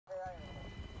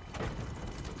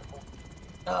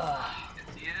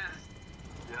Yes, he is.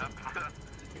 Yep.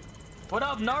 What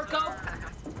up, Narco?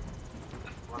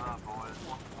 What up, boys?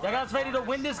 Y'all guys ready to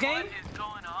win this game? What is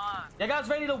going on? Y'all guys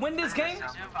ready to win this game?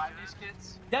 Revive these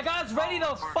kids? Y'all guys ready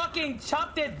to fucking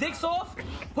chop their dicks off?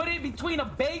 Put it between a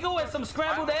bagel and some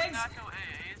scrambled Why would we eggs? not go A?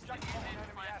 It's the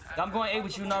easiest plan. I'm going A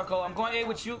with you, Narco. I'm going A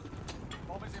with you.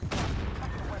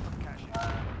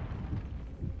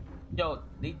 Yo,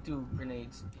 they do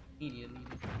grenades immediately.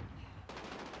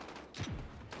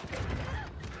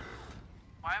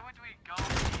 Why would we go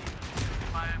B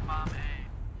by bomb A?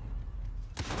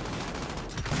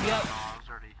 We have, I was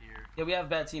already here. yeah, we have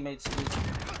bad teammates.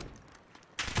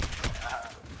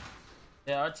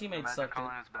 Yeah, our teammates suck.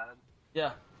 Calling us bad.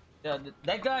 Yeah, yeah,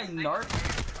 that guy Narc.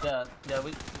 Yeah,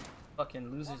 we fucking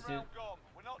losers, dude.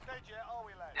 We're not dead yet, are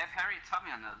we, lads? Eh. They have Harriet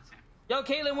Tubby on the other team. Yo,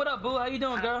 Caitlin, what up, boo? How you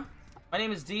doing, girl? My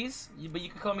name is Deez, but you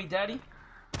can call me Daddy.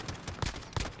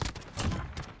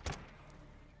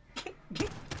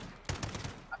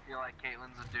 I feel like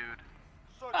Caitlin's a dude.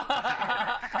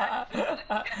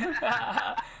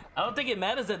 I don't think it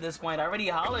matters at this point. I already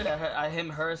hollered at, at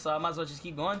her, so I might as well just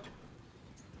keep going.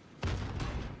 Got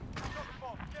the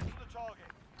bomb. Get to the target.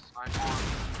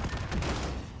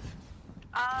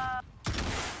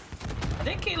 I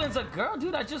think Caitlin's a girl,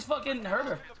 dude. I just fucking heard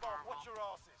her. The bomb. Watch your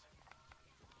asses.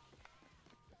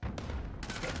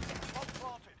 Bomb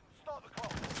planted. Start the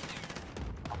clock.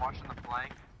 I'm watching the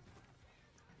flank.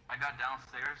 I got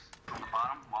downstairs from the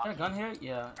bottom. Is there a gun here?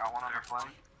 Yeah. Got one on the flank.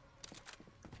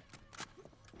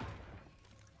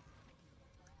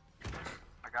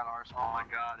 I got ours. Oh my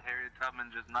god, Harriet Tubman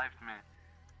just knifed me.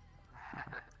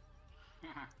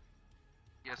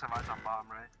 You guys have eyes on bomb,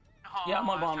 right? Oh, Yeah, I'm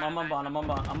on bomb. trying I'm on to bomb. I'm on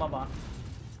bomb. I'm on bomb.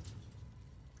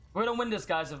 We're gonna win this,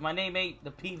 guys. If my name ain't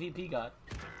the PvP god.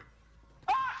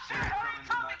 Oh shit, Harriet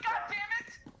Tubman,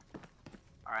 goddammit!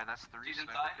 Alright, that's 3 She's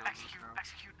sniper inside. kills.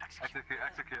 Execute.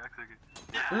 Execute.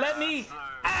 Let me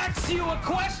ask you a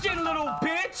question, little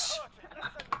bitch.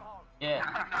 Yeah.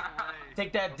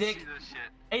 Take that dick. See this shit.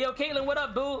 Hey, yo, Caitlin, what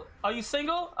up, boo? Are you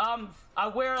single? I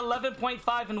wear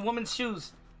 11.5 in women's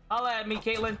shoes. Holla at me,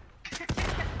 Caitlin.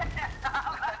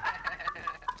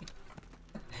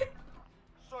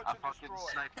 Search I and fucking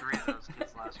destroy. sniped 3 of those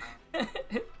kids last round.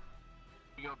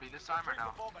 You go B this time or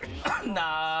no?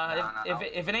 Nah, No.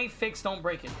 if it ain't fixed, don't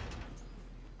break it.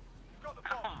 Got the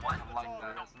bomb. I like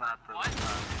that. It's not the. What? If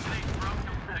it ain't broke,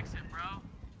 don't fix it, bro.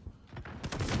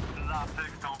 Not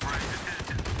fixed, don't break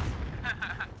it.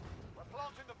 We're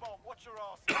planting the bomb. Watch your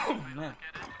asses. Oh, man.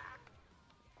 Get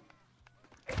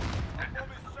it?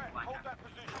 Bomb is set. Hold that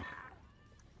position.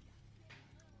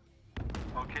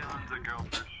 Oh, Caitlin's a girl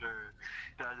for sure.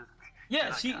 That is.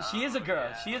 Yeah, she is a girl.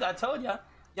 yeah. She is. I told ya.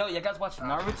 Yo, you guys watch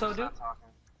Naruto, dude? Not talking.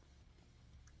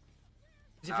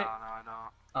 Is No, it no, fi-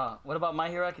 I don't. what about My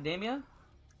Hero Academia?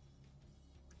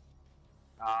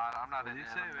 I'm not in you the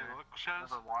say? anime. Wait, what shows?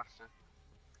 Never watched it.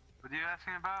 What are you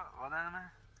asking about? What anime?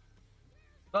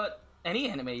 But any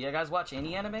anime. You guys watch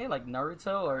any anime like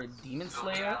Naruto or Demon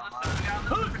Slayer? We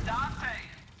gotta listen for Dante.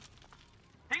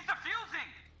 He's defusing.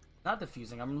 Not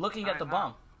defusing. I'm looking at the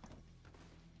Alright,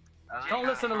 bomb. Don't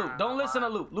listen to Loop. Don't listen to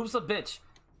Loop. Loop's a bitch.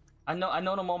 I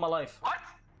know them all my life. What?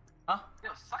 Huh? Yo,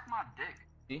 suck my dick.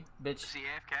 See, bitch. Is he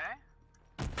AFK?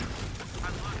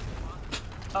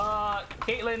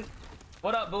 Caitlin,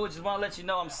 what up, boo? Just want to let you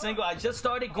know I'm single. I just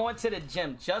started going to the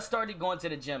gym.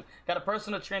 Got a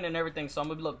personal trainer and everything, so I'm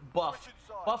gonna look buff.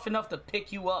 Buff enough to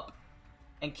pick you up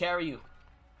and carry you.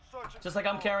 Search and Just like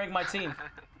I'm carrying my team.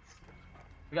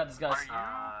 We got this, guys.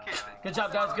 Are you kidding? Good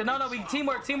job, guys. Good. No, we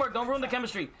teamwork. Don't ruin the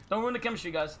chemistry. Don't ruin the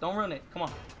chemistry, guys. Don't ruin it. Come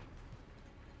on.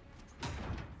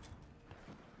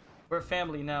 We're a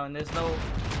family now, and there's no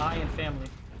I in family.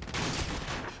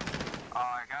 Oh,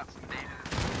 I got some data.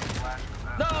 Flash with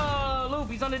that. No, Loop,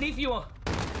 he's underneath you.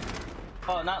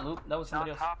 Oh, not Loop. That was On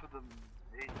somebody else. top of them.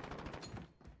 Hey.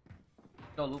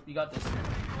 Go, Loop. You got this.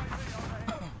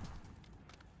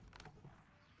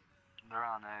 They're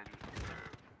on edge.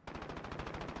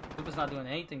 Loop is not doing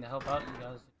anything to help out you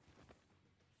guys.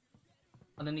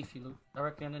 Underneath you, Loop.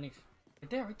 Directly underneath. Right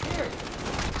there.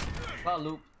 Wow,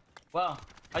 Loop. Wow.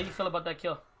 How you feel about that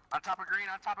kill? On top of green.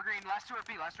 Last two at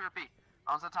B.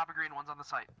 One's on top of green, one's on the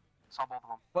site. Saw both of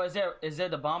them. Well, is there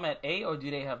the bomb at A, or do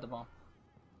they have the bomb?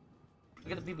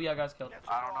 Look at the people y'all guys killed.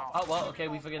 I don't know. Oh, well, okay,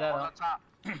 we figured that One on out. top.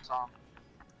 Saw him.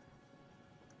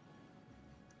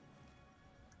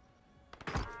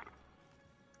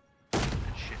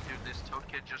 Shit, dude, this Toad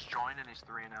kid just joined and he's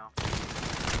 3 now.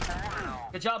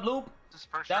 Good job, Loop. This is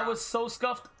first That round. was so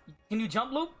scuffed. Can you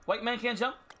jump, Loop? White man can't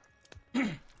jump? use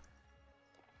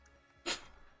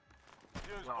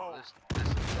Well, ball. this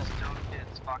This joke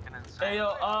kid's fucking insane. Hey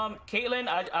yo, Caitlin,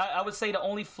 I would say the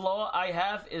only flaw I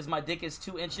have is my dick is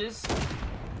 2 inches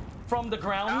from the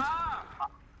ground.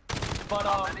 But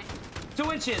How many?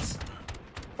 2 inches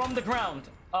from the ground.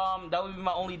 That would be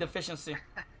my only deficiency.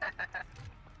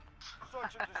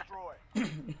 Search and destroy.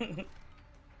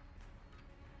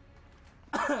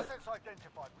 Assets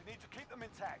identified. We need to keep them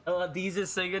intact. Deez is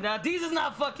single. Now, Deez is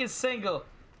not fucking single.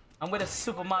 I'm with a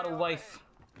supermodel wife.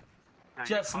 No,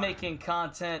 Just you're making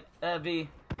content, Abby.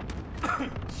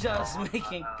 Just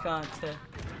making content.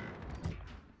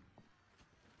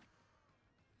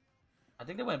 I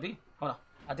think they went B. Hold on.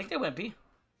 I think they went B.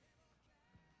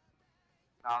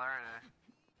 fine. No, they're in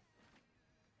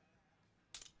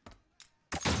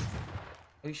A.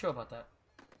 Are you sure about that?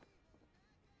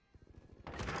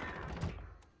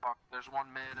 Fuck, there's one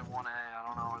mid and one A. I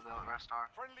don't know where the rest are.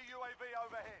 Friendly UAV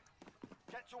overhead.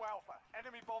 Get to Alpha.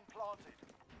 Enemy bomb planted.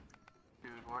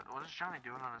 Dude, what is Johnny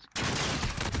doing on his...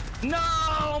 No!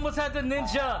 Almost had the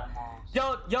ninja!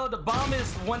 Yo, the bomb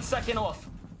is 1 second off.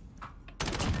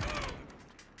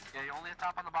 Yeah, you only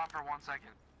tap on the bomb for 1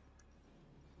 second.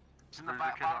 It's in the There's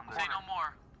a kid bottom on Say corner. no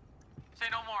more. Say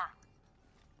no more.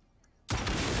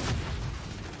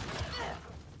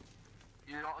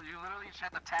 You literally just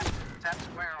had to tap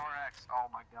square or X. Oh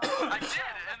my god. I did,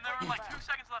 and there were like 2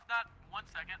 seconds left, not 1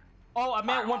 second. Oh, I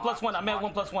meant 1+1. I meant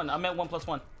 1+1. I meant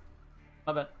 1+1.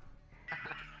 My bad.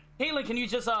 Caitlin, can you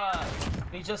just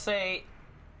say,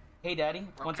 "Hey, Daddy,"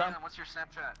 one time? What's your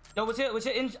Snapchat? Yo, what's your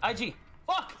IG?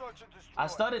 Fuck! Search and destroy. I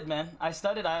stuttered, man. I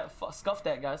stuttered. I scuffed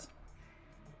that, guys.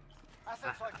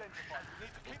 Assets identified. We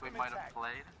need to keep We them might have intact.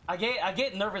 played. I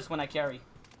get nervous when I carry.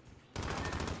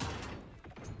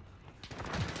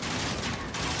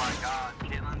 Oh my god,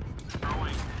 Caitlin's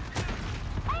throwing.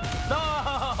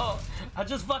 No! I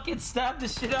just fucking stabbed the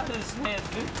shit out of this man,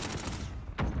 dude.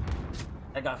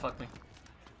 That guy fucked me.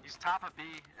 He's top of B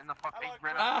in the fucking Hello,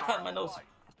 red. Ah, my nose.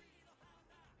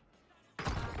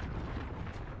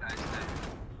 Nice day.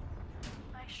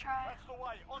 Nice try. That's the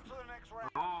way. On to the next round.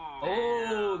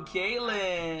 Oh,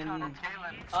 Caitlin.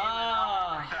 Caitlin.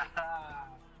 Ah.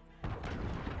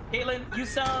 Caitlin, you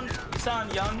sound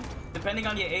young. Depending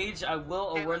on your age, I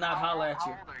will or will not holler at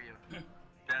you. How old are you?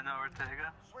 Dana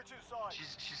Ortega. Switch inside.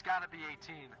 She's gotta be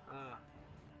 18.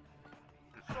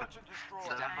 Search and destroy.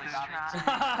 She's definitely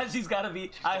not 18. She's gotta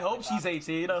be. I hope she's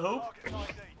 18. I hope. Target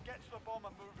ID. Get to the bomb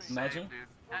and move in. Imagine. Dude.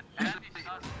 And Abby's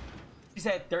not. She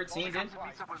said 13, dude. Comes and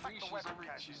meets up with me,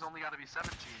 she's only gotta be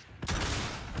 17.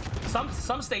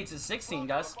 Some states is 16,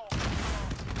 guys.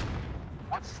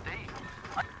 What state?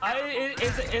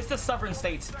 It's the southern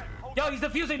states. Yo, he's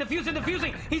defusing.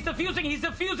 He's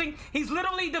defusing. He's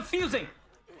literally defusing.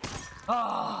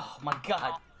 Oh my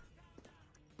god.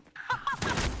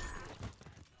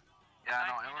 Yeah,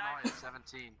 no, Illinois is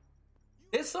 17.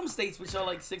 There's some states which are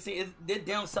like 16. They're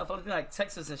down south, other than like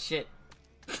Texas and shit.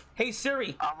 Hey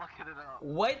Siri, I'm looking it up.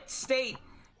 what state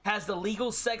has the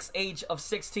legal sex age of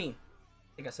 16? I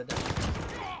think I said that.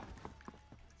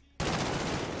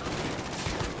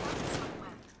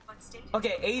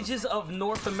 Okay, ages of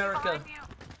North America. Okay.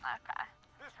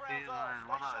 This round's Caitlin, ours.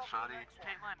 what Stay up, sharp for shorty? the next one.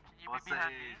 Caitlin, can you What's be the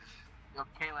behind age? me? Yo,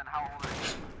 Caitlin, how old are you?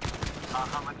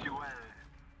 How much you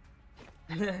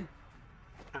weigh?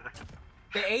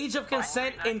 The age of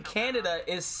consent in Canada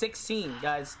is 16,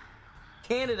 guys.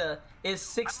 Canada is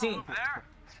 16. There.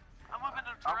 I'm moving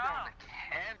to I'm Toronto. going to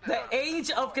Canada. The age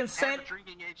of consent And the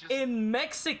drinking age is... in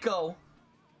Mexico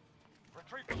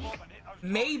Retrieve the bomb and hit those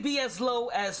may be as low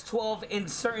as 12 in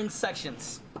certain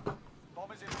sections.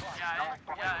 bomb is in place. Yeah,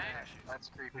 yeah, That's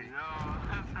creepy.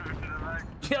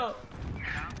 Yo,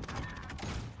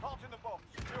 Planting the bomb.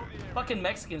 Secure the area. fucking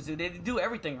Mexicans, dude. They do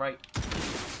everything right.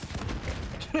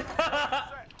 Set. Hold that.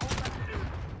 Oh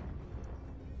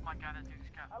my god, that dude's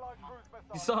got. Allied cruise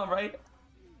missile. You saw him, right?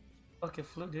 Fucking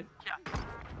flew, dude. Yeah.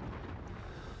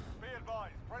 Be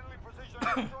advised. Friendly precision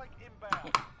strike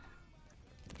inbound.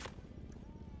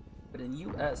 But in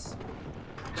U.S.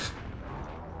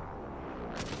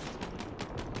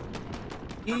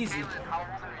 Easy. Caitlin, how old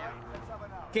are you? Let's have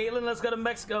an hour. Caitlin, let's go to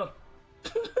Mexico.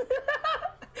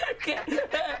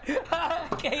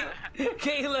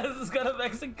 Caitlin, let's go to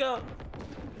Mexico.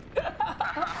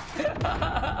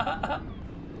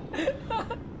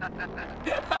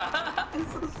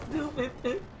 It's so stupid,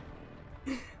 dude.